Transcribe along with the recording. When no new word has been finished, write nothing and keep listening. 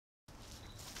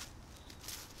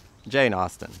Jane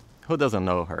Austen. Who doesn't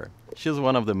know her? She's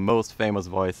one of the most famous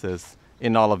voices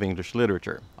in all of English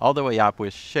literature, all the way up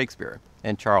with Shakespeare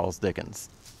and Charles Dickens.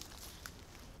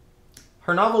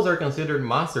 Her novels are considered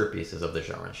masterpieces of the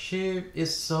genre. She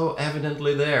is so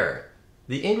evidently there.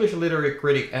 The English literary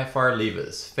critic F.R.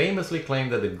 Leavis famously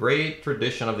claimed that the great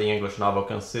tradition of the English novel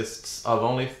consists of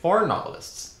only four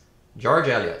novelists: George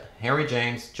Eliot, Henry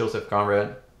James, Joseph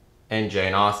Conrad, and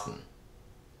Jane Austen.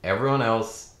 Everyone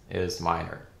else is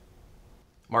minor.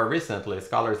 More recently,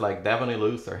 scholars like Devon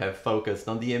Lucer have focused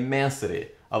on the immensity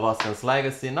of Austen's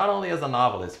legacy not only as a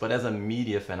novelist but as a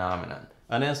media phenomenon,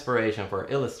 an inspiration for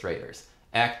illustrators,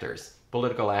 actors,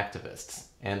 political activists,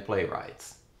 and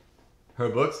playwrights. Her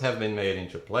books have been made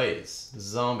into plays,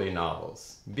 zombie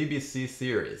novels, BBC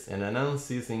series, and an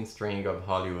unceasing string of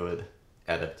Hollywood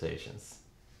adaptations.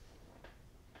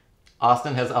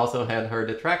 Austen has also had her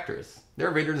detractors. There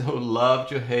are readers who love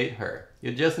to hate her.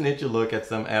 You just need to look at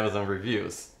some Amazon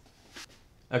reviews.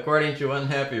 According to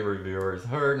unhappy reviewers,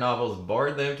 her novels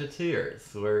bored them to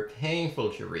tears, were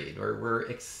painful to read, or were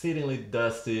exceedingly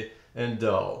dusty and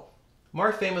dull.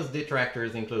 More famous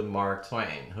detractors include Mark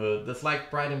Twain, who disliked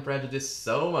Pride and Prejudice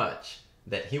so much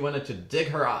that he wanted to dig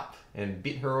her up and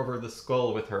beat her over the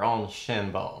skull with her own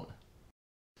shin bone.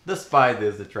 Despite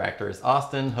these detractors,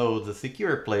 Austen holds a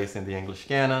secure place in the English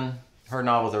canon. Her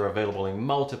novels are available in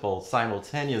multiple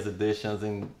simultaneous editions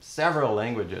in several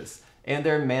languages, and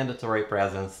their mandatory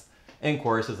presence in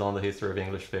courses on the history of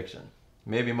English fiction.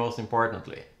 Maybe most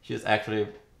importantly, she is actually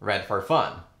read for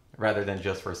fun, rather than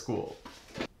just for school.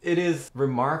 It is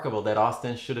remarkable that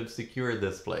Austen should have secured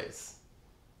this place.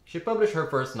 She published her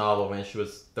first novel when she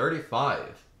was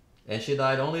 35, and she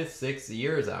died only 6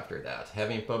 years after that,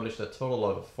 having published a total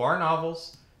of 4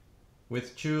 novels,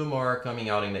 with 2 more coming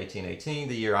out in 1818,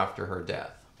 the year after her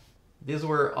death. These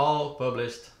were all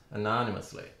published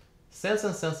anonymously. Sense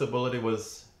and Sensibility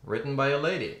was written by a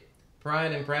lady,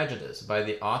 Pride and Prejudice by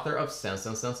the author of Sense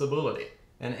and Sensibility,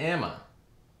 and Emma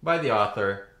by the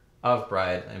author of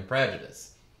Pride and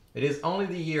Prejudice. It is only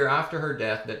the year after her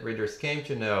death that readers came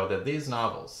to know that these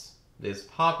novels, these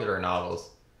popular novels,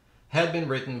 had been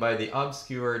written by the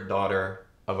obscure daughter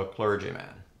of a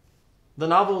clergyman. The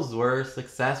novels were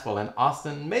successful and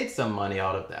Austen made some money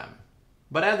out of them.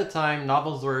 But at the time,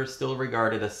 novels were still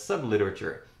regarded as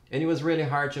sub-literature, and it was really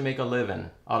hard to make a living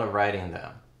out of writing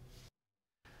them.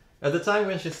 At the time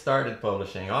when she started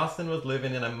publishing, Austen was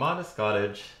living in a modest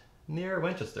cottage near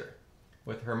Winchester,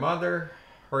 with her mother,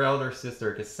 her elder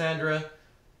sister Sandra,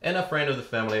 and a friend of the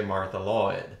family, Martha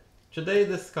Lloyd. Today,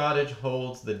 this cottage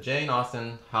holds the Jane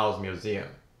Austen House Museum.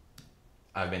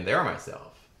 I've been there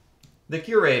myself. The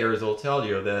curators will tell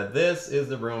you that this is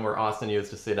the room where Austen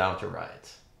used to sit down to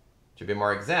write. To be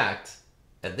more exact,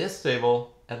 at this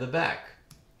table at the back.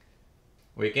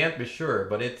 We can't be sure,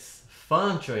 but it's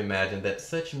fun to imagine that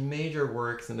such major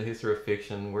works in the history of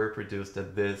fiction were produced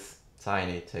at this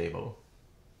tiny table.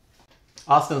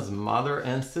 Austen's mother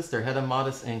and sister had a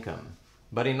modest income,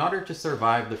 but in order to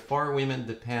survive, the 4 women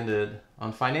depended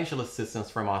on financial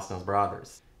assistance from Austen's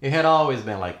brothers. It had always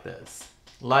been like this.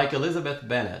 Like Elizabeth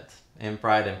Bennet in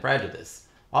Pride and Prejudice,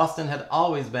 Austen had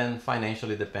always been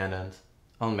financially dependent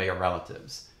on male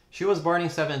relatives. She was born in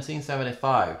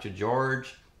 1775 to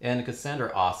George and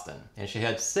Cassandra Austen, and she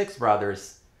had 6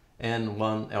 brothers and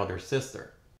 1 elder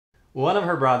sister. One of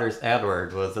her brothers,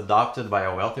 Edward, was adopted by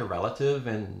a wealthy relative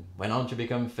and went on to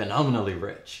become phenomenally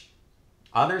rich.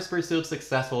 Others pursued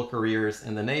successful careers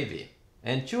in the Navy,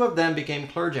 and 2 of them became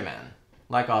clergymen,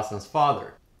 like Austen's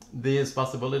father. These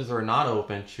possibilities were not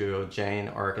open to Jane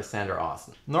or Cassandra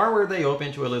Austen, nor were they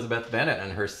open to Elizabeth Bennet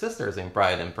and her sisters in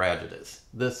Pride and Prejudice.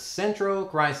 The central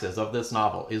crisis of this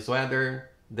novel is whether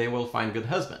they will find good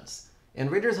husbands, and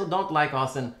readers who don't like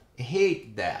Austen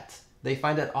hate that. They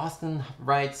find that Austen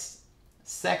writes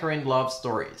saccharine love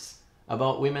stories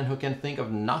about women who can think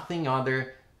of nothing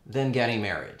other than getting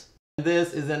married.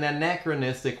 This is an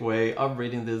anachronistic way of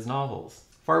reading these novels.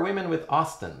 For women with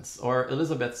Austen's or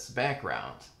Elizabeth's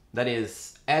background, that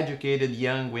is, educated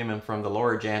young women from the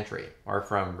lower gentry or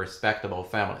from respectable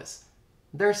families,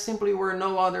 there simply were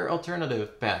no other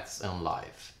alternative paths in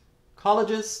life.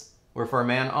 Colleges were for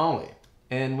men only,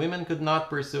 and women could not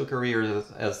pursue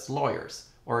careers as lawyers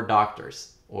or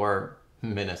doctors or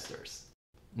ministers.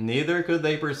 Neither could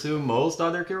they pursue most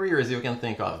other careers you can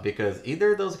think of, because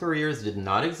either those careers did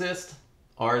not exist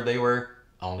or they were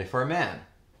only for men.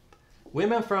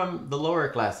 Women from the lower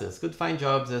classes could find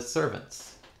jobs as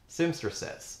servants,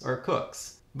 seamstresses, or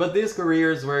cooks, but these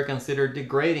careers were considered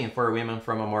degrading for women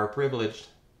from a more privileged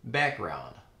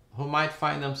background, who might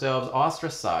find themselves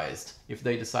ostracized if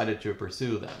they decided to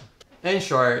pursue them. In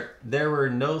short, there were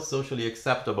no socially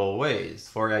acceptable ways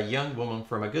for a young woman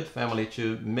from a good family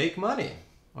to make money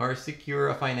or secure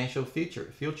a financial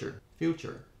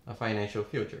a financial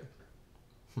future.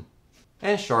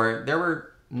 In short, there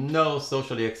were no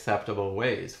socially acceptable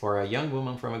ways for a young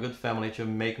woman from a good family to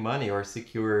make money or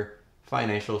secure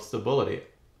financial stability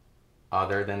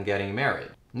other than getting married.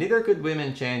 Neither could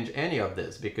women change any of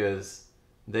this because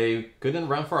they couldn't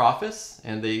run for office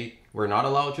and they were not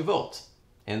allowed to vote.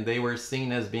 And they were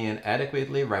seen as being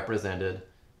adequately represented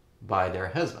by their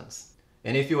husbands.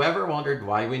 And if you ever wondered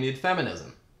why we need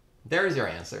feminism, there's your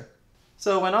answer.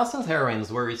 So when Austen's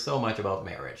heroines worry so much about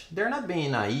marriage, they're not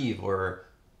being naive or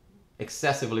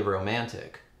excessively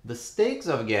romantic. The stakes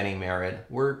of getting married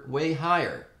were way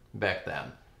higher back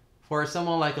then. For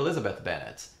someone like Elizabeth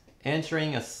Bennet,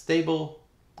 entering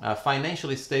a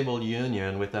financially stable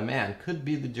union with a man could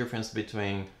be the difference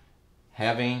between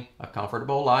having a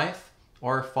comfortable life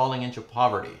or falling into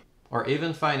poverty, or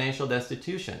even financial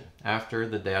destitution after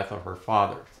the death of her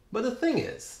father. But the thing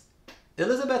is,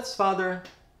 Elizabeth's father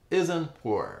isn't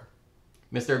poor.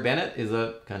 Mr. Bennet is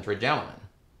a country gentleman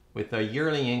with a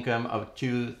yearly income of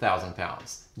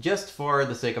 £2,000. Just for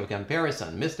the sake of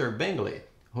comparison, Mr. Bingley,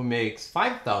 who makes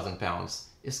 £5,000,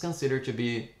 is considered to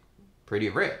be pretty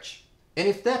rich. And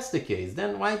if that's the case,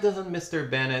 then why doesn't Mr.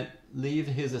 Bennet leave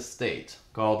his estate,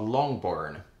 called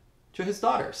Longbourn, to his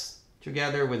daughters,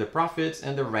 together with the profits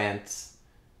and the rents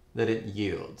that it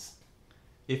yields?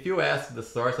 If you ask the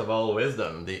source of all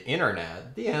wisdom, the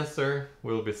internet, the answer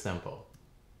will be simple.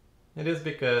 It is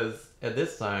because at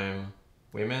this time,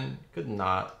 women could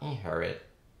not inherit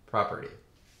property.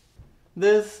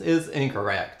 This is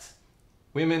incorrect.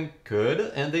 Women could,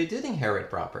 and they did inherit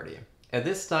property. At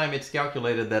this time, it's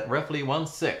calculated that roughly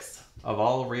 1/6 of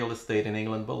all real estate in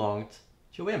England belonged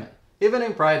to women. Even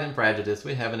in Pride and Prejudice,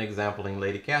 we have an example in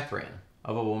Lady Catherine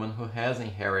of a woman who has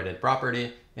inherited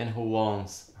property and who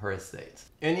owns her estate.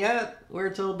 And yet,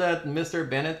 we're told that Mr.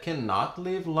 Bennet cannot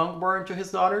leave Longbourn to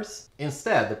his daughters.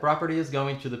 Instead, the property is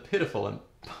going to the pitiful and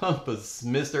pompous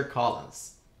Mr.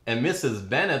 Collins. And Mrs.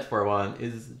 Bennet, for one,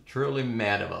 is truly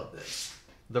mad about this.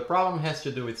 The problem has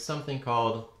to do with something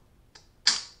called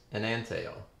an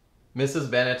entail. Mrs.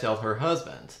 Bennet tells her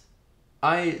husband,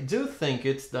 "I do think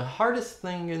it's the hardest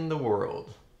thing in the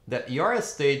world that your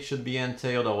estate should be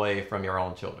entailed away from your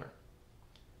own children.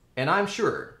 And I'm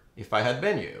sure, if I had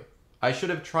been you, I should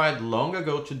have tried long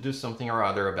ago to do something or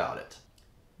other about it."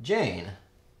 Jane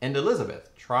and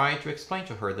Elizabeth tried to explain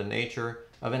to her the nature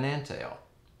of an entail,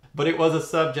 but it was a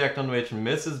subject on which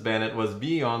Mrs. Bennet was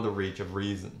beyond the reach of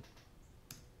reason.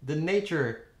 The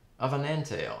nature of an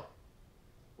entail.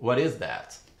 What is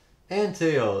that?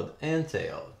 Entailed.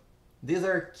 These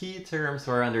are key terms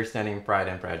for understanding Pride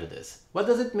and Prejudice. What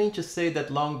does it mean to say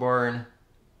that Longbourn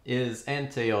is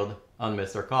entailed on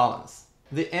Mr. Collins?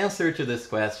 The answer to this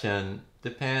question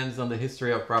depends on the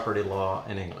history of property law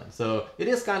in England. So it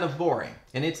is kind of boring,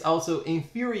 and it's also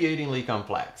infuriatingly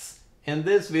complex. In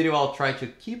this video, I'll try to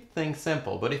keep things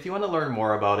simple, but if you want to learn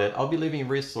more about it, I'll be leaving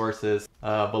resources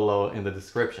below in the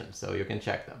description, so you can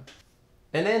check them.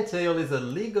 An entail is a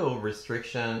legal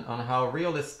restriction on how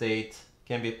real estate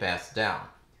can be passed down.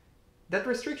 That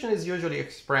restriction is usually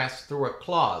expressed through a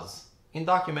clause in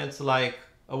documents like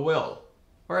a will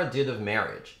or a deed of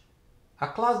marriage. A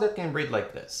clause that can read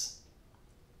like this: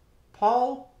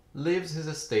 Paul leaves his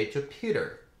estate to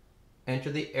Peter and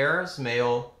to the heirs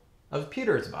male of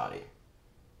Peter's body.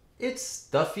 It's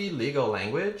stuffy legal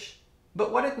language,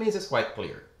 but what it means is quite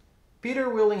clear. Peter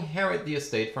will inherit the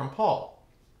estate from Paul.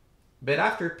 But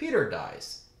after Peter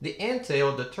dies, the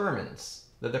entail determines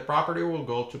that the property will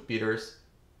go to Peter's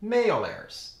male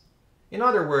heirs. In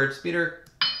other words, Peter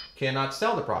cannot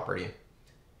sell the property,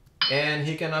 and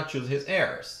he cannot choose his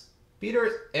heirs.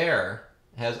 Peter's heir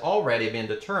has already been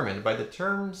determined by the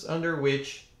terms under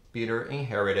which Peter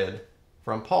inherited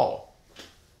from Paul.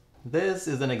 This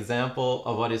is an example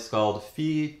of what is called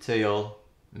fee-tail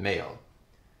male.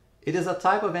 It is a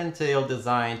type of entail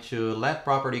designed to let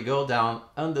property go down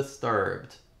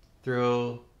undisturbed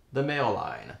through the male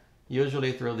line,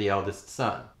 usually through the eldest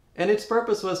son. And its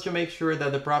purpose was to make sure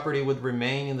that the property would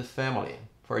remain in the family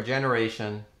for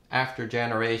generation after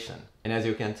generation. And as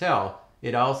you can tell,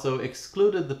 it also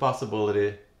excluded the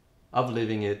possibility of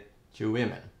leaving it to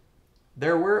women.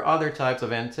 There were other types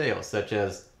of entails, such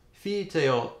as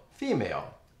fee-tail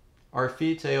female or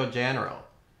fee-tail general,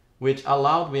 which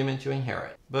allowed women to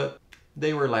inherit, but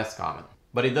they were less common.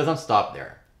 But it doesn't stop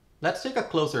there. Let's take a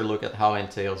closer look at how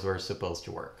entails were supposed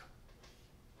to work.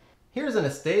 Here's an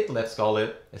estate, let's call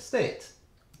it estate,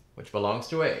 which belongs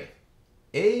to A.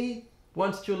 A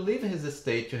wants to leave his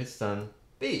estate to his son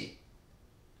B.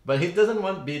 But he doesn't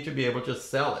want B to be able to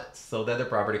sell it so that the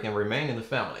property can remain in the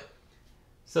family.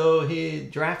 So he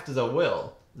drafts a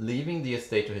will, leaving the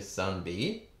estate to his son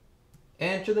B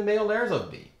and to the male heirs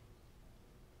of B.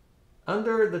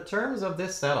 Under the terms of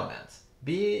this settlement,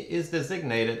 B is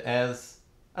designated as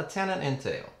a tenant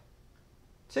entail.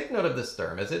 Take note of this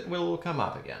term as it will come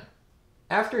up again.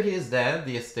 After he is dead,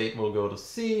 the estate will go to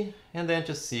C and then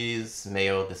to C's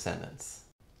male descendants.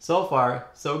 So far,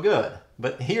 so good.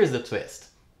 But here's the twist.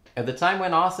 At the time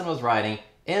when Austin was writing,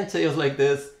 entails like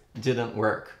this didn't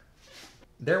work.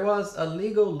 There was a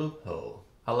legal loophole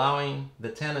allowing the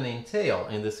tenant entail,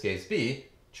 in this case B,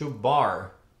 to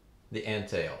bar the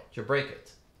entail, to break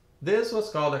it. This was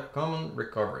called a common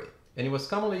recovery, and it was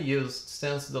commonly used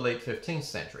since the late 15th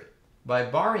century. By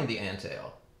barring the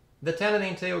entail, the tenant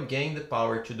entail gained the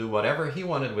power to do whatever he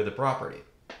wanted with the property,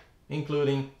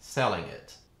 including selling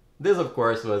it. This, of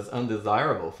course, was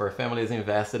undesirable for families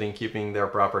invested in keeping their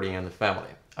property in the family.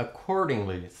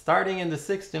 Accordingly, starting in the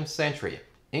 16th century,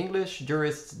 English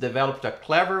jurists developed a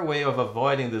clever way of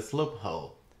avoiding this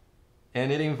loophole,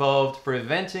 and it involved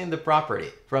preventing the property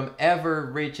from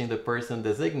ever reaching the person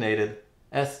designated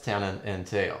as tenant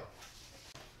entail.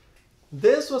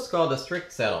 This was called a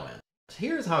strict settlement.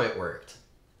 Here's how it worked.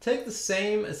 Take the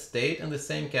same estate and the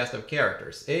same cast of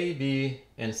characters, A, B,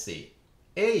 and C.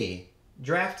 A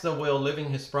drafts a will leaving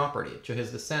his property to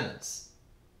his descendants.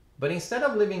 But instead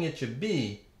of leaving it to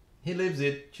B, he leaves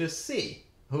it to C,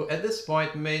 who at this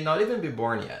point may not even be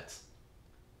born yet.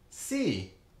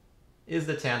 C is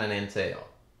the tenant entail.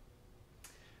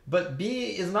 But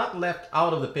B is not left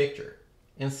out of the picture.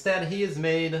 Instead, he is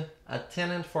made a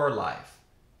tenant for life.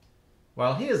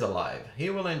 While he is alive, he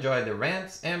will enjoy the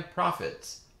rents and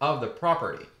profits of the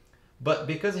property. But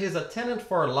because he is a tenant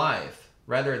for life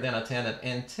rather than a tenant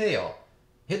entail,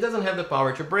 he doesn't have the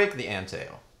power to break the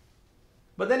entail.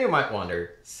 But then you might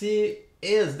wonder, C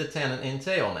is the tenant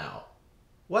entail now.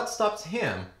 What stops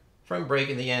him from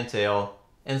breaking the entail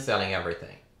and selling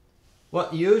everything?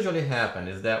 What usually happened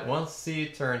is that once C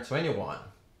turned 21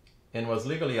 and was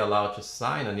legally allowed to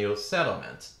sign a new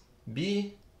settlement,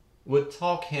 B would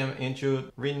talk him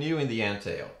into renewing the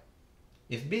entail.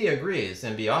 If B agrees,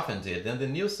 and B often did, then the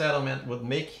new settlement would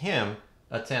make him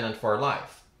a tenant for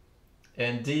life,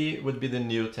 and D would be the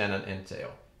new tenant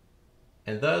entail.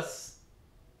 And thus,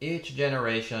 each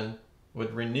generation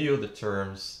would renew the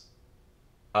terms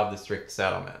of the strict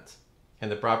settlement,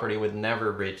 and the property would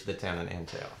never reach the tenant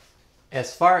entail.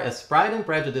 As far as Pride and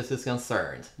Prejudice is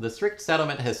concerned, the strict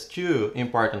settlement has two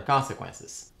important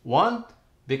consequences. One,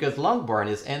 because Longbourn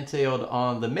is entailed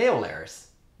on the male heirs,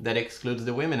 that excludes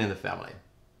the women in the family.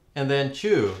 And then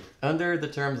two, under the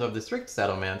terms of the strict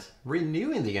settlement,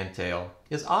 renewing the entail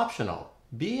is optional.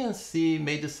 B and C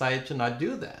may decide to not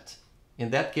do that.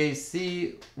 In that case,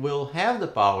 C will have the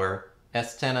power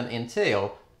as tenant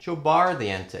entail to bar the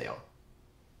entail.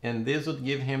 And this would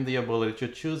give him the ability to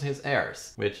choose his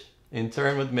heirs, which in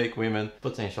turn would make women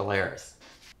potential heirs.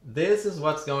 This is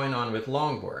what's going on with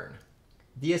Longbourn.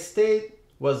 The estate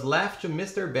was left to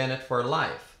Mr. Bennet for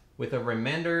life, with a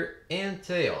remainder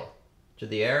entail to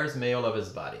the heirs male of his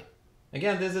body.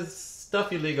 Again, this is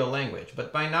stuffy legal language,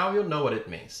 but by now you'll know what it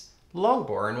means.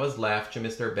 Longbourn was left to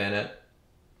Mr. Bennet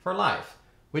for life,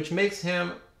 which makes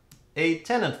him a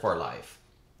tenant for life.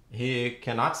 He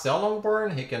cannot sell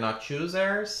Longbourn, he cannot choose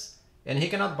heirs, and he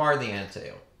cannot bar the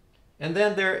entail. And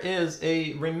then there is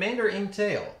a remainder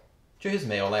entail to his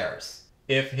male heirs.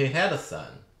 If he had a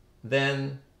son,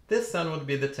 then this son would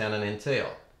be the tenant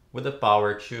entail, with the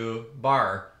power to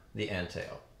bar the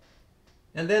entail.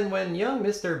 And then when young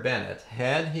Mr. Bennet,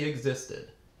 had he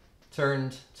existed,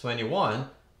 turned 21,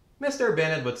 Mr.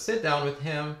 Bennet would sit down with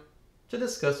him to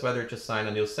discuss whether to sign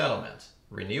a new settlement,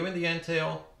 renewing the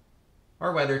entail,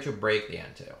 or whether to break the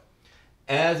entail.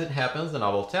 As it happens, the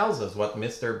novel tells us what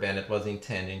Mr. Bennet was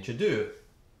intending to do.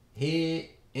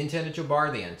 He intended to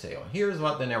bar the entail. Here's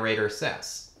what the narrator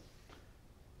says.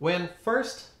 When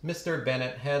first Mr.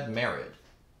 Bennet had married,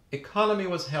 economy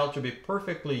was held to be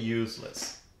perfectly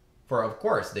useless, for of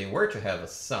course they were to have a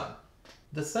son.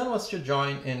 The son was to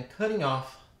join in cutting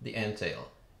off the entail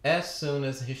as soon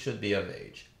as he should be of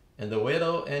age, and the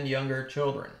widow and younger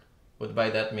children would by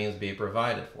that means be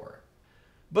provided for.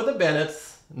 But the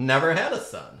Bennets never had a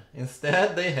son.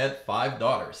 Instead, they had 5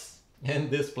 daughters, and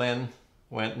this plan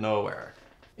went nowhere.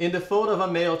 In default of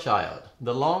a male child,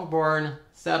 the Longbourn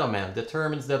settlement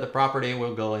determines that the property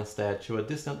will go instead to a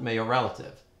distant male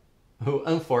relative, who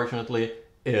unfortunately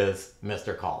is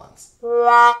Mr. Collins.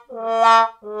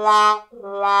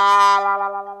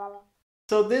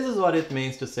 So this is what it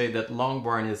means to say that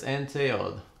Longbourn is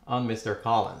entailed on Mr.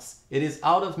 Collins. It is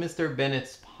out of Mr.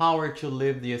 Bennet's power to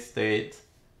leave the estate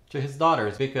to his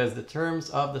daughters because the terms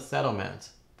of the settlement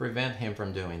prevent him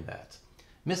from doing that.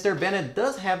 Mr. Bennet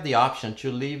does have the option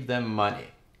to leave them money,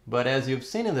 but as you've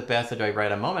seen in the passage I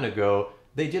read a moment ago,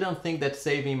 they didn't think that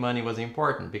saving money was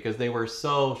important because they were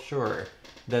so sure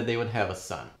that they would have a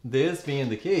son. This being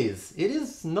the case, it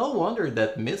is no wonder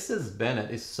that Mrs. Bennet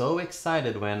is so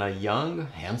excited when a young,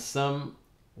 handsome,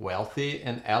 wealthy,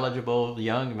 and eligible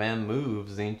young man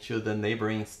moves into the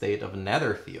neighboring state of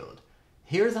Netherfield.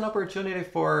 Here's an opportunity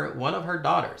for one of her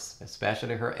daughters,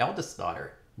 especially her eldest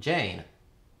daughter, Jane,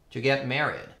 to get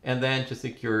married and then to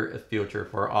secure a future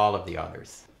for all of the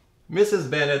others. Mrs.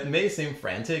 Bennet may seem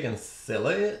frantic and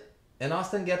silly, and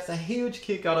Austen gets a huge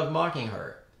kick out of mocking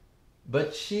her.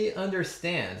 But she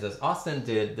understands, as Austen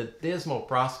did, the dismal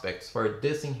prospects for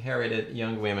disinherited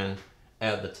young women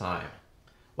at the time.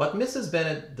 What Mrs.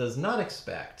 Bennet does not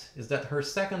expect is that her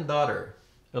second daughter,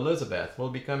 Elizabeth, will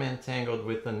become entangled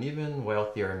with an even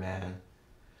wealthier man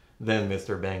than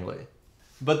Mr. Bingley.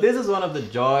 But this is one of the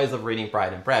joys of reading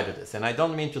Pride and Prejudice, and I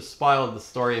don't mean to spoil the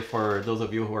story for those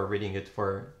of you who are reading it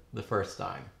for the first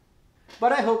time.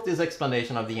 But I hope this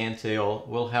explanation of the entail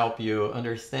will help you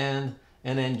understand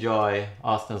and enjoy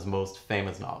Austen's most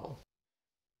famous novel.